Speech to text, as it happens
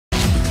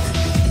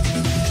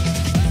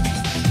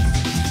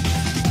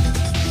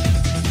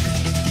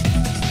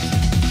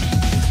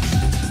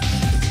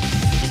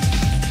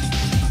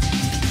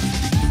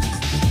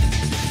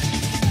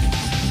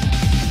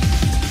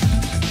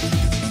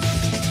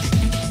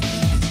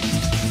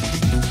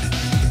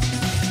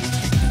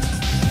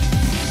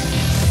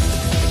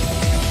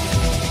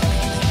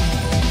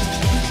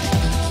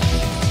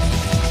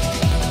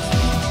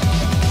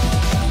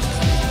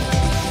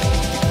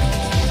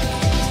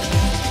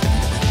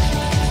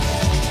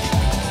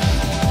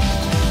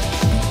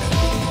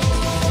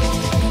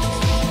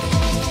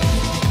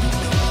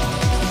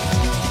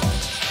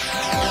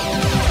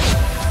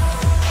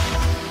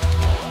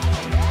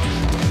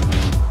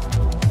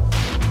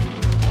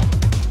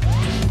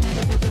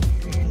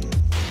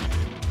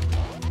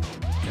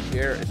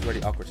here is where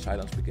the awkward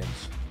silence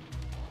begins.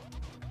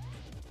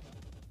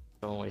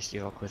 Always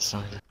the awkward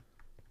silence.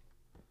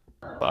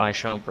 But I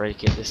shall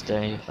break it this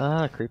day.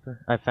 Ah, creeper.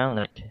 I found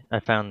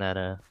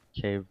that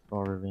cave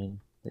or ravine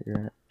that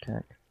you're at,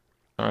 Cac.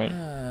 Alright.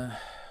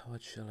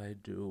 What shall I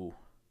do?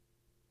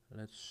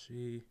 Let's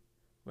see.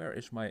 Where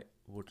is my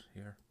wood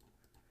here?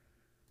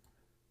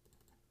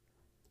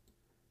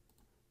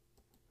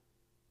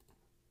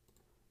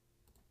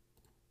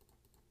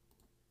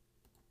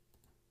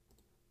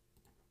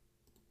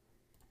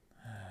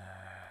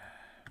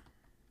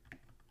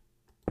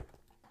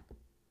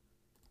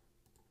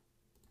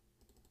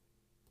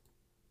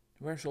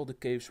 Where's all the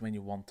caves when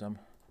you want them?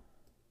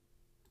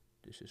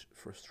 This is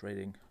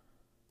frustrating.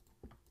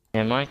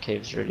 Yeah, my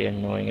cave's really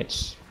annoying.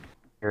 It's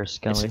You're a a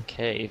skelly.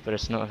 cave, but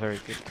it's not a very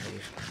good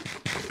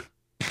cave.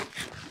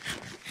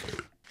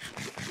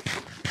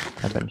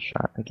 I've been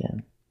shot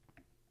again.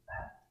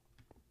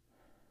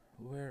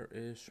 Where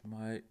is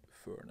my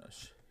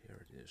furnace?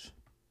 Here it is.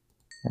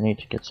 I need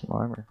to get some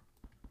armor.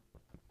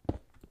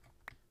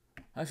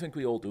 I think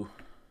we all do.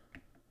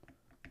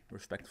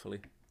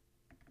 Respectfully.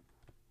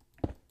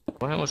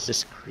 Where was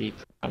this creep?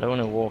 I don't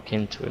want to walk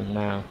into him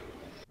now.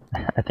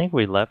 I think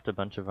we left a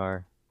bunch of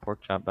our pork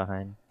chop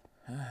behind.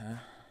 Yeah,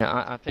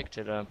 I picked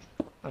it up.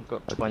 I've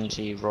got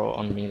 20 raw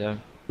on me though.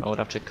 I would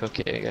have to cook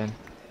it again.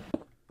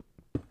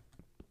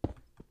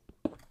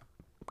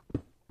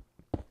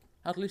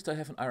 At least I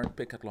have an iron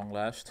pick at long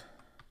last.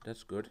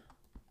 That's good.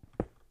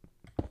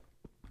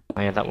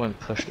 Oh yeah, that won't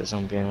push the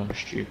zombie in,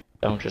 honest you.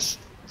 Don't just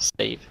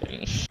save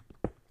him.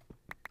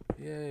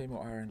 Yay,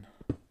 more iron.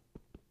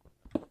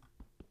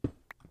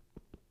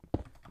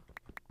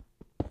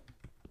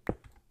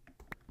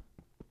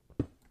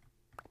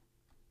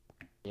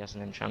 He has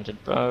an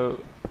enchanted bow.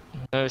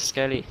 No,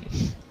 Skelly.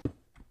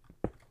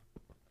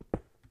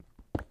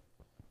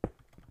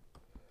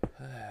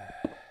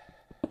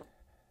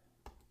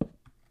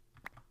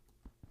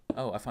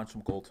 Oh, I found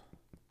some gold.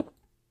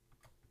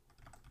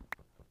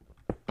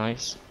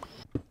 Nice.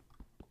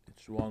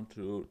 It's 1,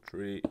 2,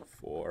 3,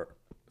 4,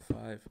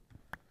 5,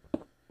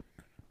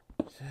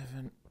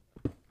 7.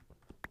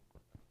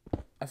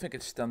 I think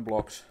it's 10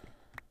 blocks.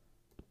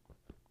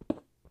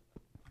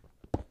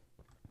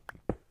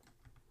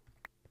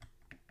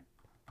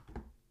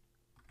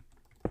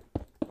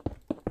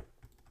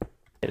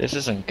 Yeah, this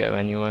doesn't go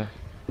anywhere.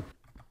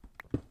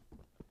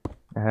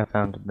 I have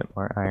found a bit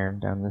more iron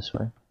down this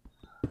way.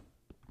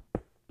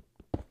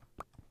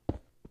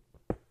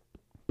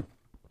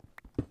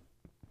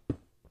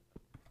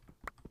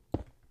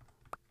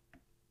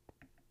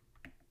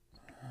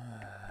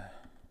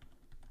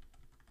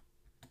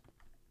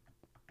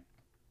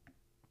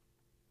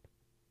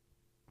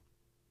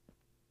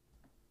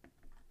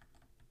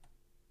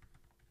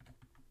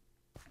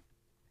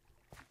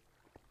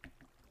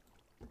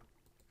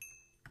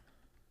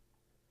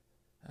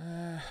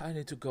 I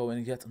need to go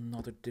in yet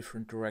another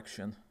different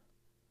direction.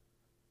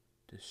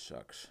 This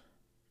sucks.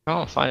 I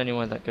can't find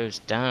anywhere that goes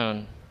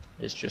down.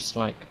 It's just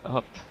like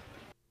up.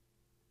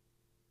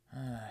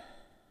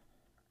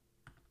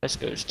 This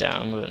goes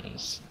down, but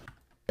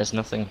there's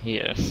nothing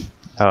here.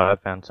 Oh, I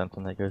found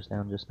something that goes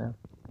down just now.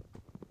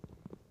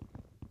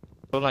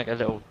 Got like a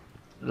little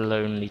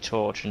lonely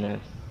torch and a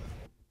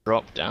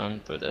drop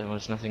down, but there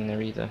was nothing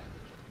there either.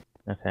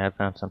 Okay, I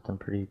found something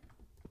pretty...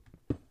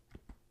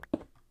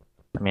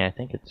 I mean, I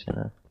think it's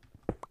gonna...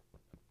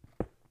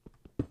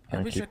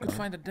 I wish I could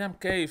find a damn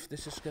cave.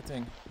 This is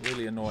getting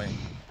really annoying.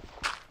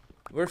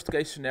 Worst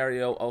case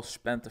scenario, I'll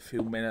spend a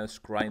few minutes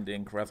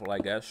grinding gravel, I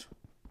guess.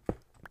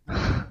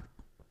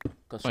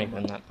 Not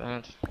even that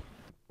bad.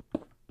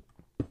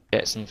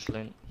 Get some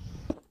flint.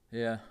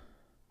 Yeah.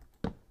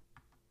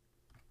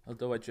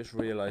 Although I just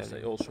realized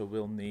I also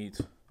will need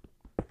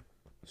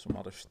some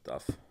other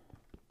stuff.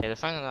 Yeah, the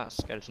fact that that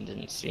skeleton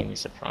didn't see me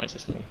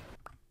surprises me.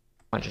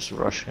 I just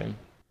rush him.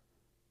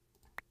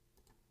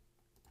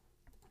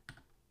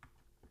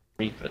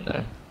 Reaper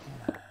there.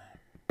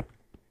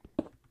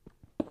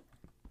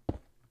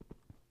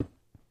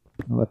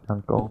 Oh, I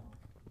found gold.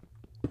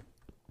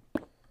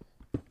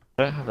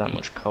 I don't have that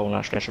much coal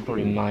actually, I should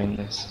probably mine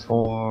this.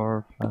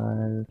 4,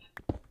 5,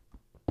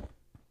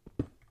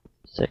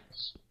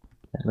 6,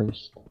 at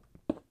least.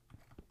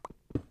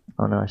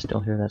 Oh no, I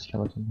still hear that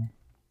skeleton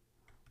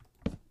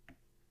there.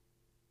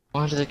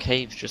 Why do the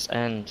caves just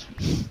end?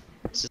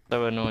 This is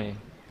so annoying.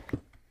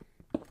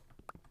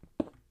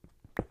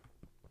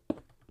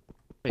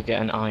 We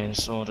get an iron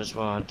sword as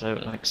well, I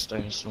don't like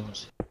stone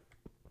swords.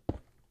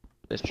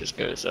 This just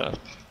goes up.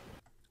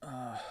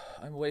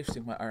 I'm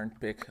wasting my iron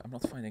pick. I'm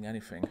not finding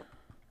anything.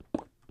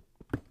 I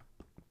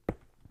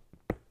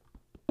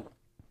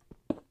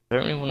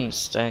don't really want a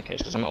staircase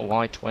because I'm at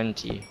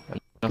Y20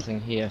 and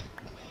nothing here.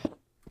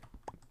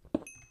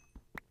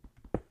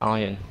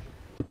 Iron.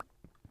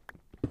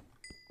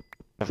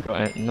 I've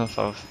got enough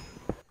of.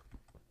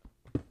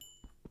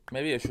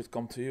 Maybe I should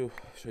come to you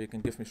so you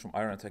can give me some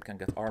iron and I can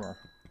get armor.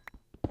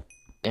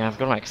 Yeah, I've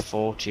got like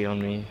 40 on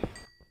me.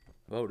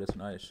 Whoa, that's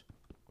nice.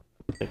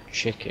 A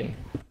chicken.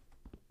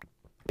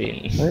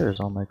 Where is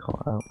all my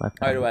coal? Oh, I By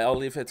found the it. way, I'll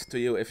leave it to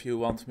you. If you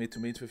want me to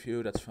meet with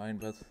you, that's fine,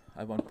 but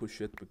I won't push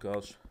it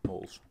because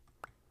moles.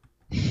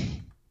 I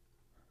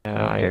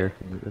don't care if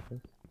you meet with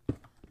this.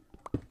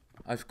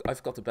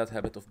 I've got the bad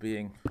habit of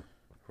being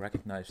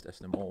recognized as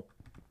the mole,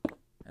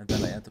 and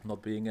then I end up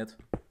not being it,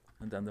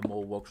 and then the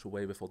mole walks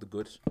away with all the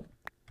goods.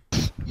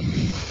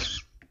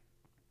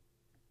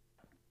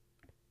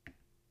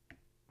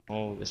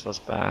 Oh, this was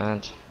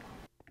bad.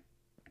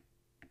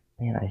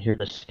 Man, I hear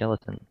the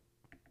skeleton.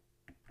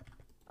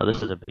 Oh,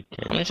 this is a big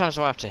How many cave. times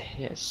do I have to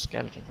hit a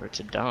skeleton for it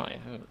to die?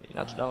 Holy,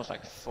 that was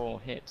like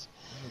 4 hits.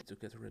 I need to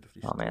get rid of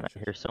these. Oh man, I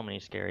torches. hear so many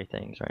scary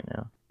things right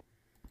now.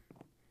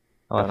 Oh,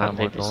 Oh, I that found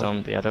more baby gold.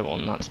 zombie, I don't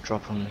want that to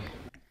drop on me.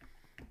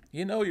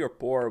 You know you're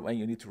poor when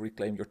you need to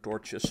reclaim your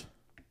torches.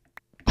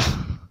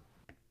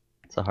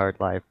 It's a hard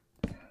life.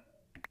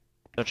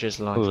 Such is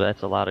life. Ooh,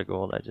 that's a lot of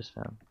gold I just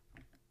found.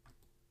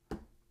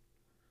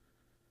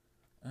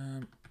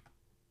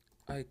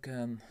 I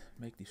can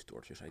make these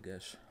torches, I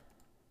guess.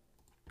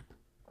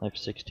 I have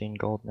 16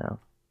 gold now.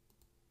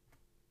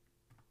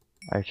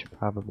 I should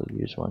probably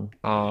use one,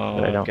 Oh,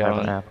 but I don't have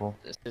an God. apple.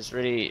 This is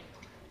really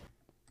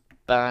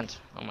bad.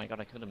 Oh my god,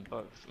 I killed them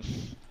both.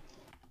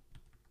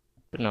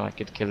 But no, I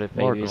could kill a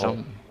More baby gold.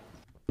 zombie.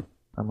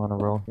 I'm on a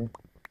roll here.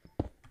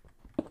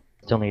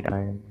 Still need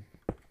iron.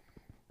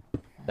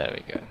 There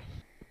we go.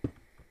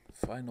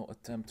 Final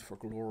attempt for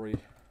glory.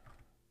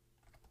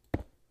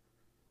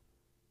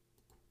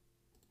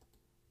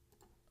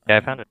 Yeah,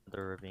 I found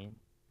another ravine.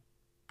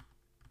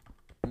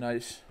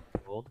 Nice.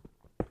 Gold.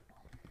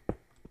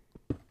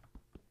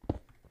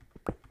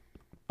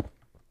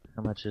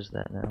 How much is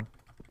that now?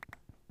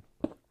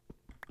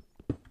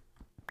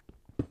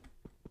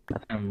 I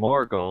found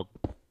more gold,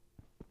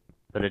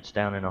 but it's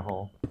down in a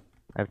hole.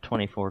 I have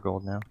 24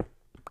 gold now.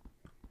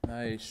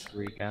 Nice.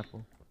 3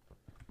 apple.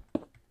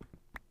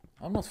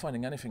 I'm not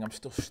finding anything. I'm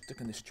still stuck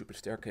in this stupid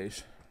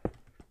staircase.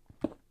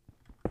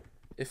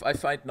 If I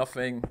find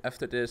nothing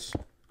after this,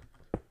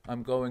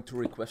 I'm going to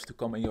request to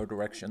come in your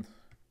direction.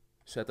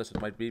 Sad as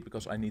it might be,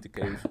 because I need a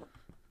cave.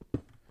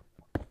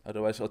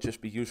 Otherwise I'll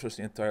just be useless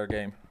the entire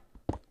game.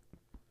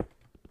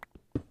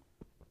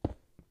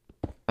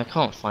 I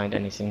can't find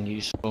anything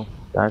useful.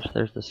 Gosh,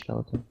 there's the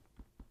skeleton.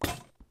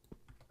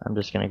 I'm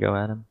just gonna go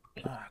at him.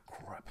 Ah,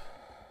 crap.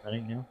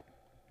 Ready now?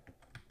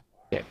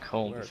 Get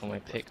cold Where's before my my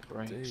pick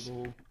crafting breaks.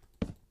 table?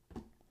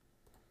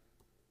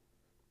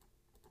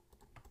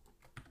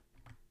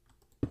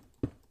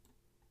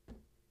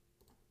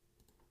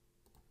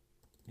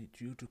 Need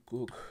you to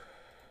cook.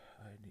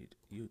 I need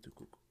you to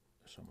cook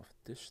some of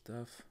this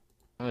stuff.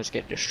 I always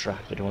get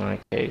distracted when I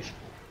cave.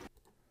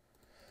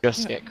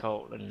 Just Yeah. get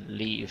cold and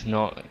leave,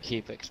 not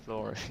keep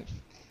exploring.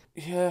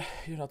 Yeah,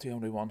 you're not the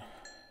only one.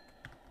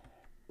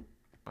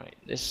 Right,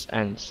 this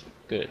ends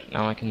good.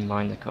 Now I can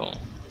mine the coal.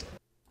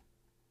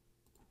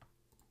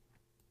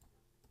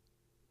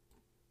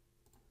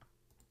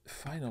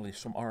 Finally,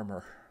 some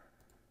armor.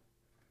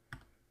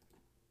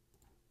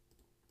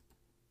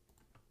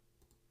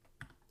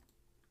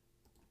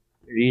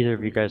 Do either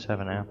of you guys have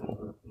an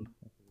apple?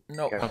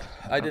 No, Okay.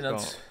 I I've didn't.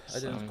 got I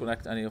didn't some.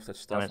 connect any of that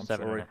I'm stuff. at I'm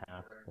 7 sorry. and a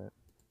half, but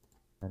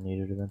I need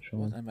it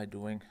eventually. What am I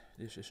doing?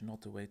 This is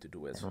not the way to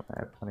do it. I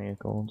have plenty of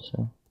gold,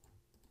 so.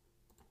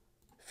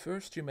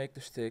 First you make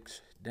the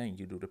sticks, then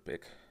you do the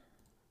pick.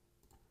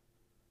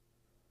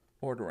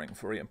 Ordering,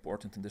 very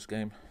important in this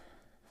game.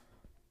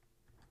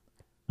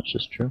 That's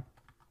just true.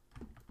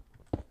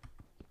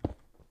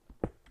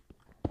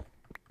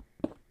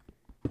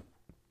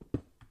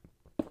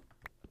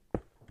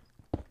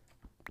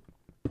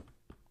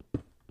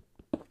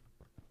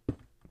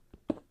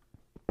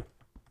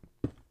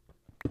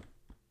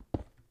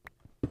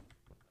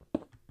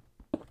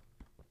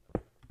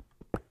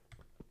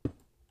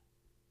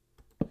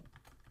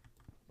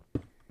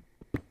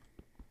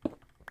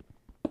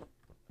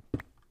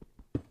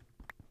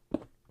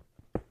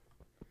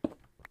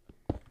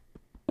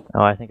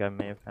 Oh, I think I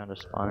may have found a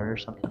spawner or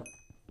something.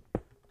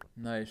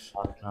 Nice. A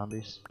lot of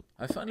zombies.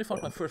 I finally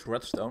found my first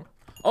redstone.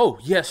 Oh,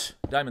 yes!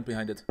 Diamond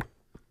behind it.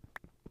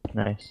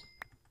 Nice.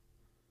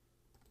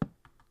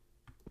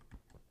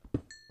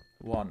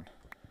 1,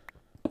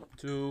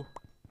 2,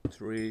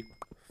 3,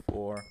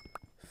 4,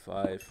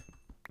 5,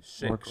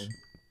 6, Oracle.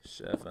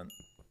 7,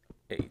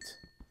 8.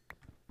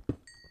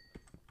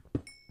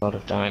 A lot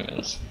of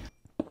diamonds.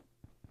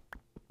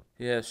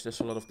 Yes, there's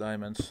a lot of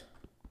diamonds.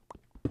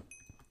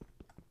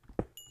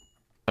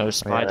 Oh,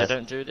 spider, that's-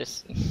 don't do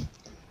this.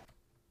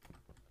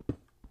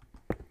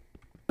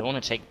 I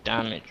want to take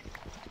damage.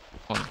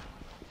 Come on.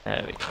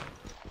 There we go.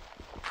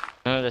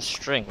 No, there's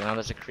string. Now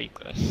there's a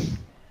creeper.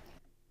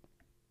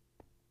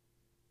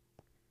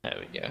 There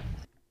we go.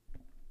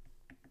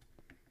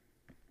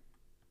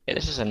 Yeah,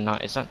 this is a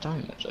night. Is that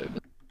diamonds over?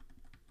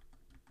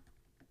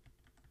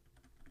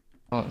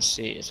 Can't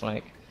see. It's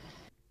like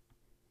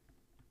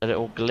a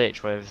little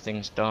glitch where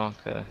everything's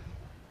darker.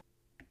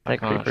 I That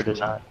can't creeper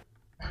did actually- not.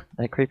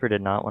 That creeper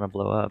did not want to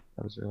blow up.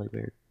 That was really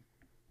weird.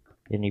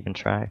 Didn't even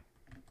try.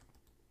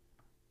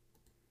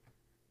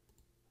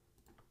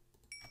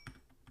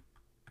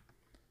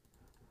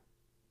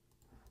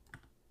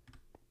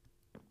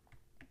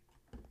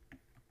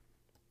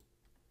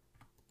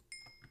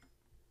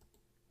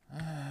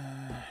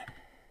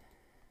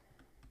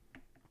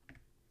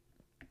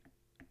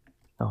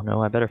 Oh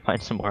no, I better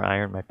find some more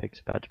iron. My pick's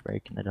about to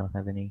break and I don't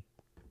have any.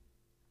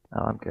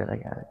 Oh, I'm good, I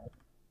got it.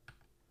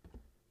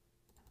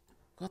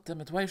 God damn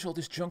it, why is all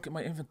this junk in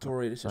my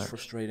inventory? This is Much.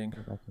 frustrating.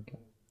 If I can get-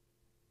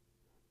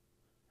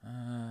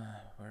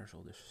 Where's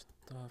all this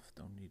stuff?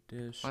 Don't need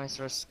this. Why is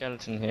there a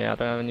skeleton here? I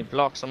don't have any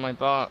blocks on my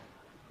bar.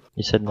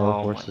 You said no Oh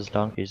my horses,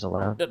 donkeys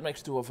allowed. That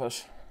makes 2 of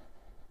us.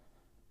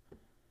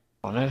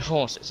 Oh, no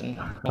horses, and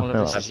all of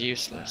this is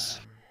useless.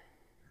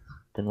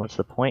 Then what's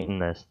the point in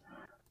this?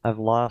 I've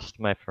lost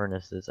my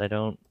furnaces. I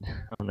don't.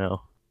 Oh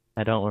no.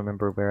 I don't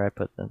remember where I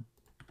put them.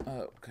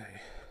 Okay.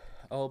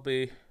 I'll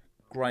be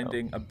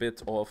grinding a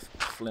bit of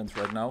flint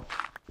right now.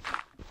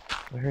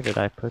 Where did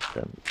I put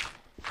them?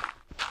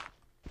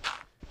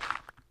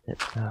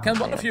 Oh, Can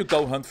one of man. you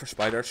go hunt for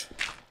spiders?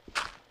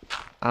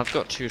 I've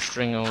got 2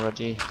 string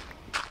already.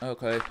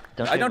 Okay.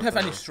 Don't I you don't have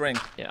have a any bow? string.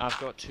 Yeah, I've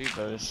got 2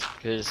 bows,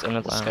 because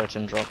another Wow.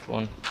 skeleton dropped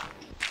one.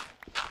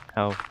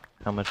 How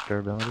much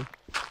durability?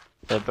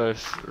 They're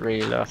both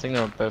really low. I think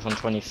they're both on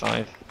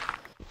 25.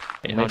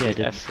 It Maybe I did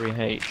didn't.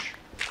 F3H.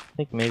 I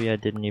think maybe I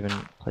didn't even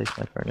place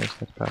my furnace.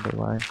 That's probably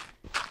why.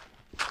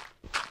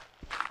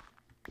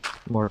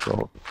 More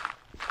gold.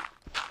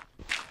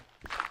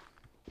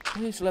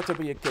 Please let there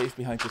be a cave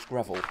behind this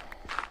gravel.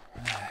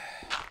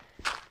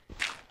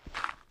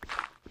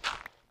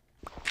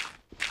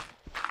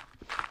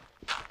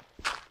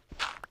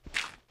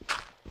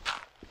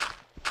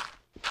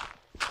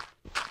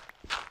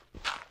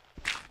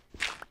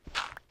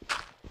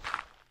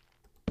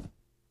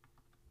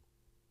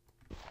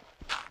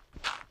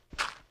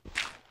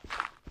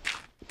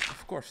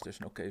 Of course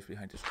there's no cave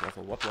behind this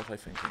gravel. What was I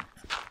thinking?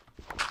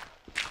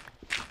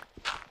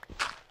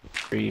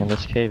 And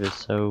this cave is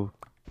so...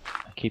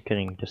 I keep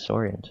getting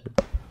disoriented.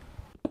 I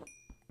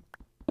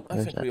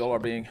Where's think that we all are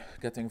spot?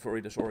 getting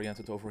very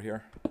disoriented over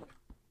here.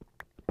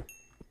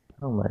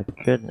 Oh my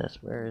goodness,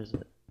 where is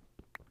it?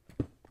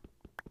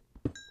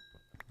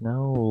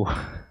 No.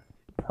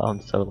 Oh,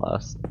 I'm so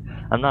lost.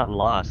 I'm not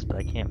lost, but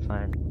I can't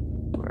find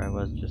where I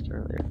was just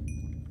earlier.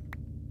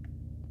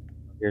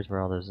 Here's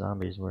where all those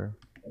zombies were.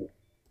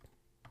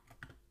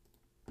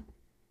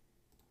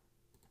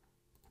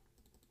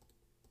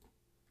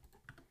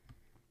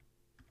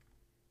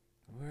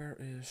 Where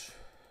is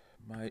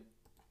my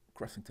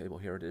crafting table?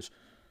 Here it is.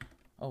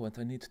 Oh, and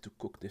I need to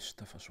cook this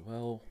stuff as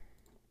well.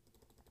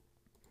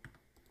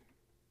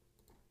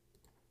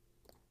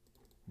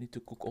 Need to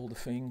cook all the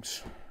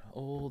things.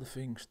 All the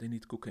things, they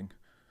need cooking.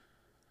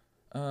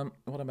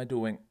 What am I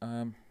doing?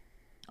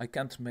 I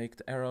can't make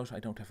the arrows,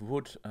 I don't have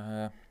wood.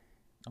 I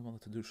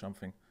wanted to do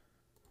something.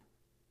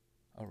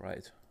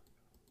 Alright.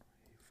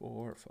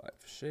 4, 5,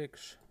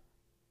 6.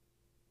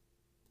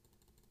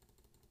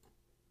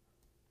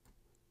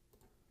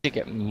 To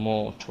get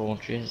more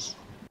torches.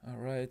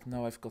 Alright,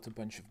 now I've got a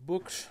bunch of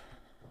books.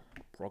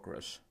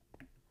 Progress.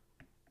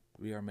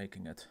 We are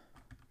making it.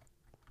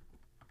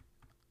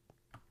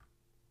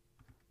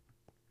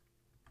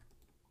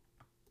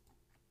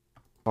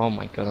 Oh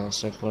my god, I was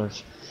so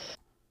close.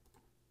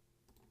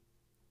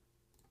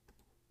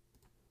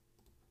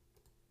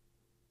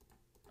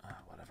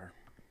 Whatever.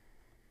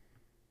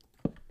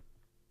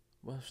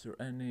 Was there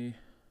any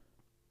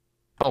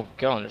Oh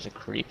god, there's a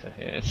creeper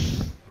here.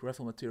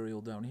 gravel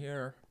material down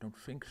here? Don't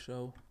think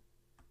so.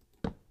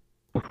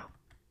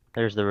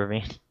 There's the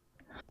ravine.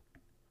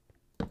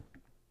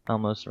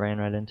 Almost ran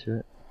right into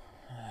it.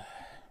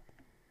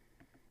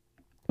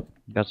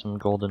 Got some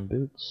golden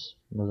boots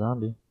from the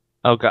zombie.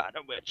 Oh god, a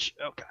witch.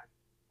 Oh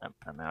god.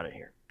 I'm out of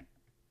here.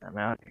 I'm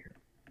out of here.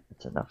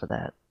 That's enough of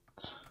that.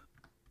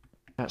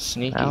 That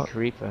sneaky Out.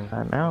 creeper.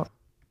 I'm out.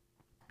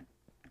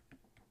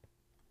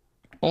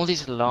 All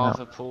these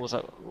lava pools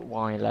at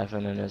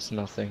Y11 and there's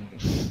nothing.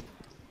 It's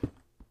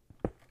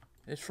I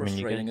mean, you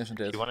frustrating, guys, isn't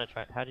if it? you want to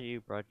try, how do you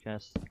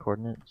broadcast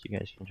coordinates? You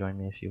guys can join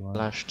me if you want.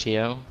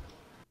 /TO.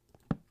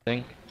 I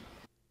think.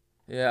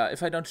 Yeah,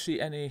 if I don't see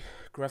any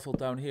gravel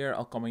down here,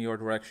 I'll come in your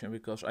direction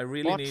because I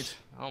really What? need...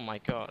 Oh my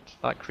god,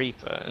 that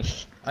creeper.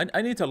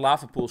 I need a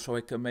lava pool so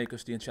I can make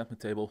us the enchantment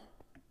table.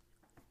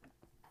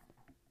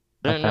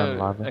 I I don't found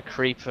know, lava. a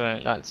creeper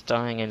that's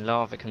dying in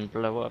lava can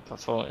blow up. I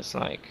thought it's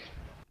like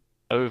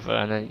over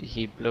and then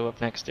he blew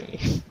up next to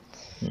me.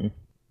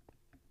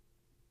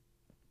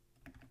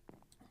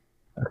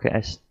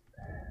 Okay,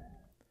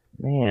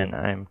 man,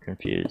 I'm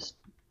confused.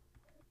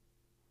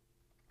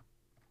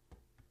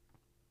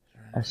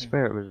 I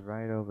swear it was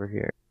right over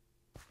here.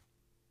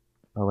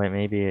 Oh wait,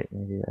 maybe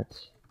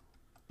that's.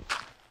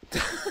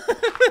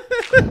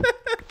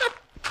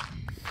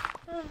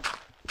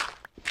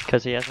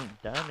 Because he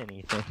hasn't done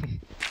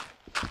anything.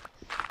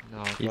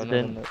 No,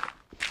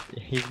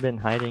 He's been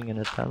hiding in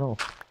a tunnel.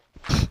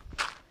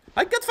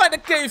 I can't find a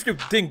cave, you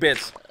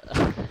dingbit!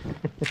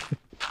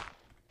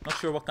 Not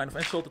sure what kind of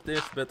insult it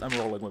is, but I'm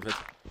rolling with it.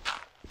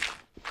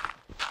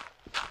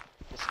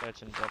 The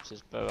skeleton drops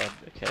his bow out.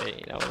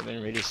 Okay, that would have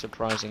been really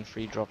surprising.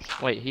 3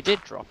 drops. Wait, he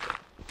did drop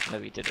it. No,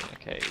 he didn't.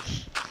 Okay.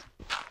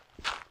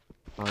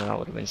 Oh, that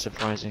would have been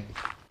surprising.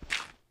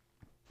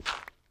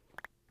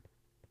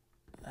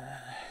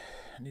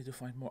 I need to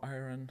find more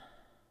iron.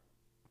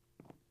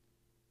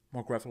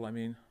 More gravel, I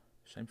mean.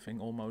 Same thing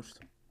almost.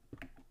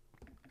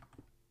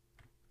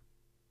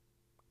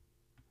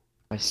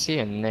 I see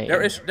a name.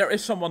 There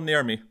is someone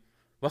near me.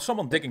 Was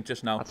someone digging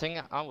just now? I think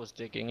I was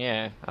digging,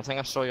 yeah. I think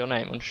I saw your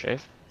name on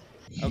shift.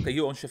 Okay,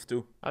 you on shift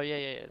too. Oh,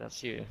 yeah,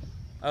 that's you.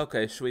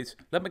 Okay, sweet.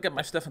 Let me get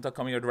my stuff and I'll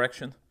come in your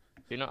direction.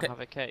 Do you not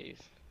have a cave?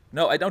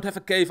 No, I don't have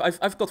a cave.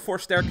 I've got 4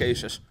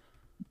 staircases.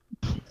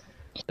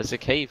 There's a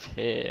cave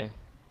here,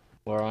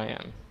 where I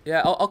am.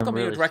 Yeah, I'll come in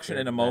really your direction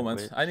scared in a of that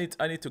moment. witch.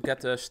 I need to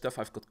get the stuff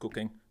I've got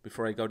cooking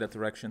before I go that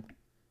direction.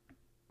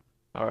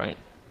 Alright.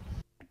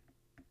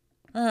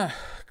 Ah,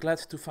 glad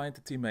to find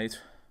a teammate.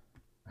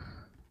 I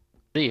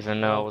didn't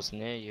even know I was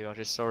near you, I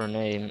just saw a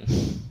name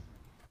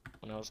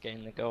when I was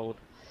getting the gold.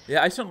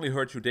 Yeah, I suddenly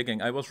heard you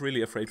digging. I was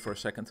really afraid for a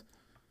second.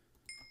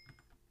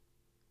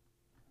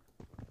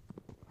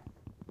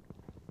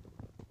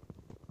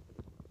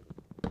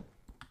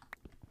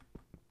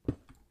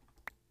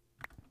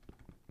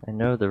 I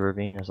know the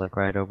ravine is like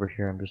right over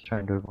here. I'm just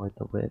trying to avoid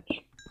the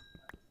witch.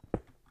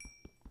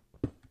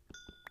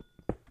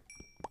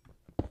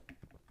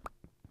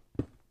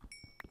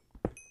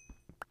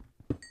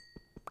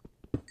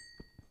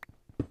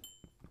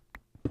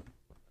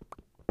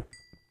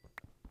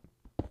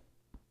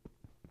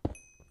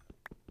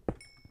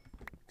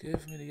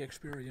 Give me the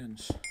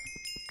experience.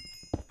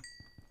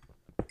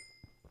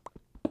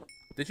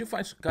 Did you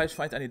guys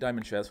find any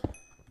diamonds yet?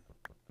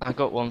 I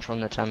got one from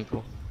the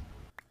temple.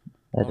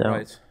 I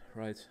don't.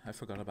 Right. I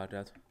forgot about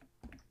that.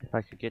 If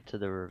I could get to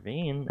the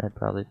ravine, I'd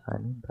probably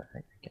find him, but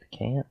I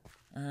can't.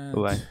 And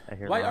Oh, I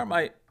hear why lava. are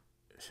my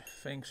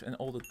things in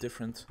all the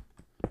different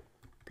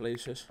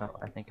places? Oh,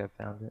 I think I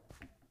found it.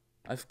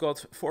 I've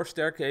got 4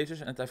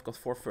 staircases and I've got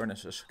 4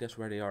 furnaces. Guess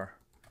where they are?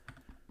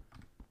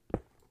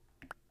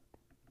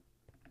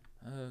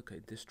 Okay,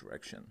 this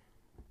direction.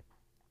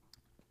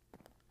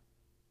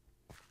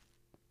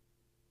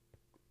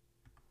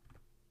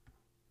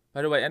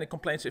 By the way, any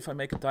complaints if I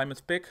make a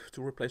diamond pick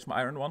to replace my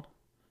iron one?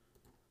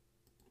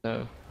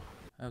 No.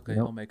 Okay,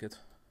 Nope. I'll make it.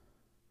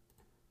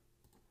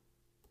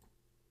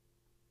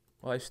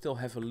 Well, I still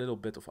have a little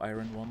bit of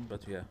iron one,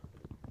 but yeah.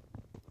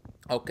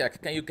 Okay,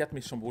 can you get me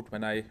some wood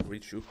when I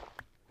reach you?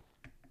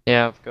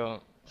 Yeah, I've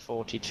got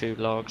 42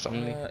 logs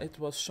on me. It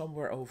was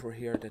somewhere over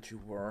here that you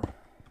were.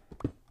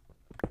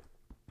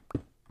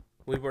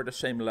 We were the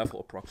same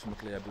level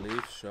approximately, I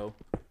believe, so...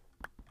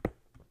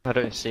 I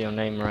don't see your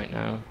name right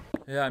now.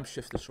 Yeah, I'm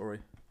shifted, sorry.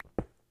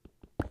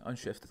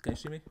 Unshifted, can you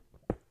see me?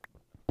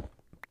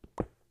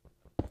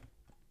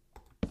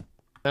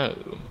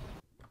 No.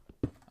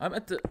 I'm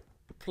at the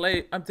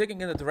I'm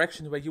digging in the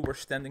direction where you were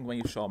standing when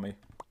you saw me.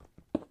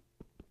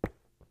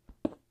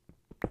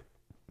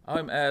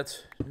 I'm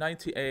at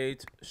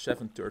 98,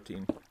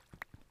 713.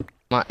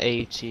 I'm at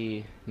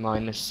 80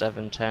 minus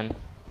 710.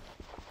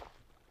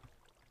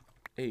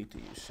 80,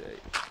 you say?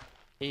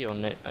 See your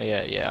name? Oh,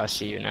 yeah, I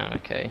see you now,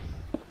 okay.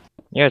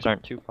 You guys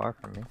aren't too far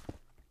from me.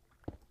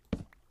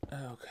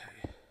 Okay.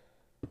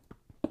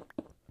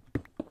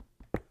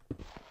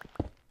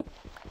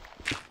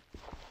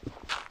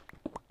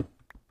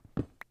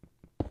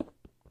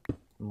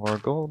 More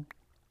gold.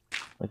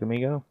 Look at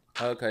me go.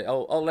 Okay,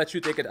 I'll let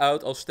you dig it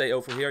out. I'll stay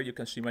over here. You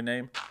can see my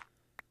name.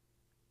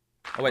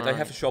 Oh wait, I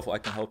have a shovel. I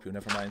can help you.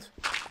 Never mind.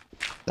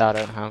 I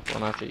don't have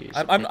one. I have to use.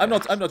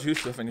 I'm not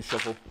used to having a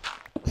shovel.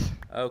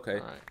 Okay.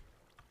 Alright.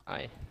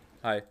 Hi.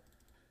 Hi.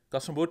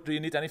 Got some wood? Do you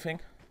need anything?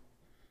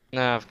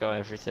 No, I've got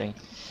everything.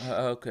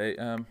 Okay.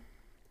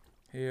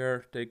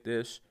 Here, take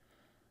this.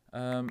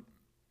 Do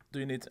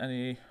you need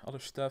any other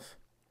stuff?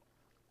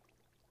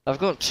 I've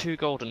got 2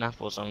 golden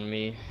apples on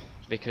me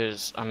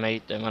because I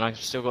made them, and I've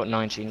still got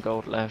 19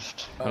 gold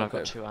left. And I've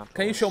got 2 apples.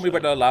 Can you show me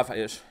where the lava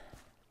is?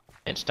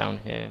 It's down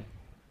here.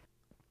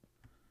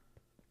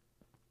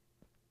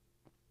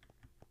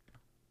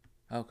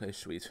 Okay,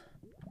 sweet.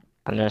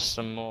 And there's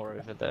some more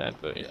over there,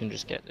 but you can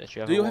just get this.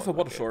 Do you have a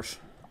water source?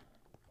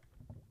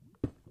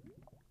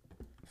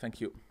 Thank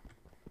you.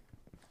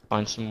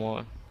 Find some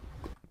more.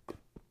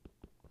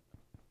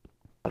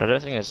 But I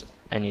don't think there's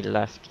any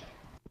left.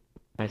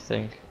 I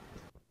think.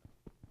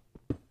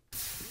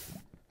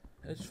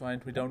 It's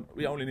fine.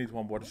 We only need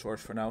 1 water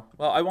source for now.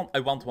 Well, I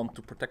want one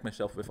to protect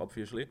myself with,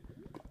 obviously.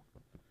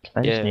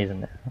 I just Yeah. need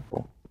an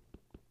apple.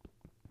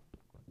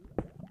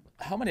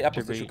 How many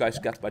apples did you guys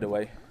get, by the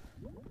way?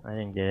 I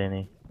didn't get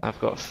any. I've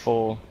got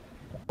 4.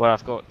 Well,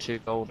 I've got 2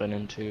 golden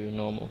and 2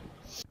 normal.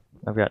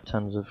 I've got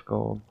tons of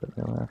gold, but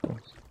no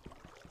apples.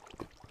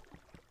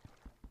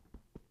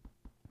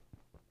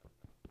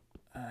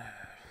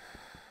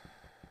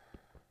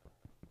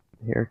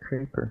 Here,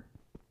 creeper.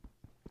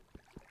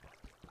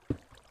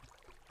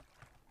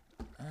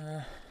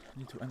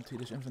 Need to empty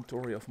this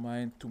inventory of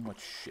mine. Too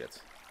much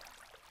shit.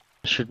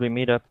 Should we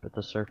meet up at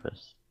the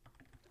surface?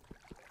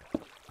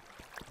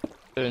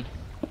 Soon.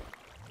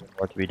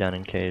 More to be done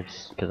in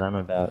caves, because I'm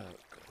about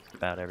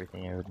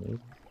everything I would need,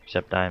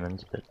 except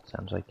diamonds. But it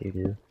sounds like you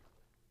do.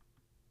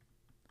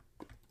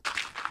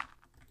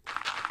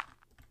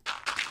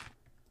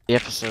 The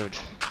episode.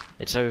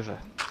 It's over.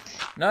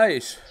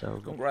 Nice.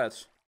 So Congrats.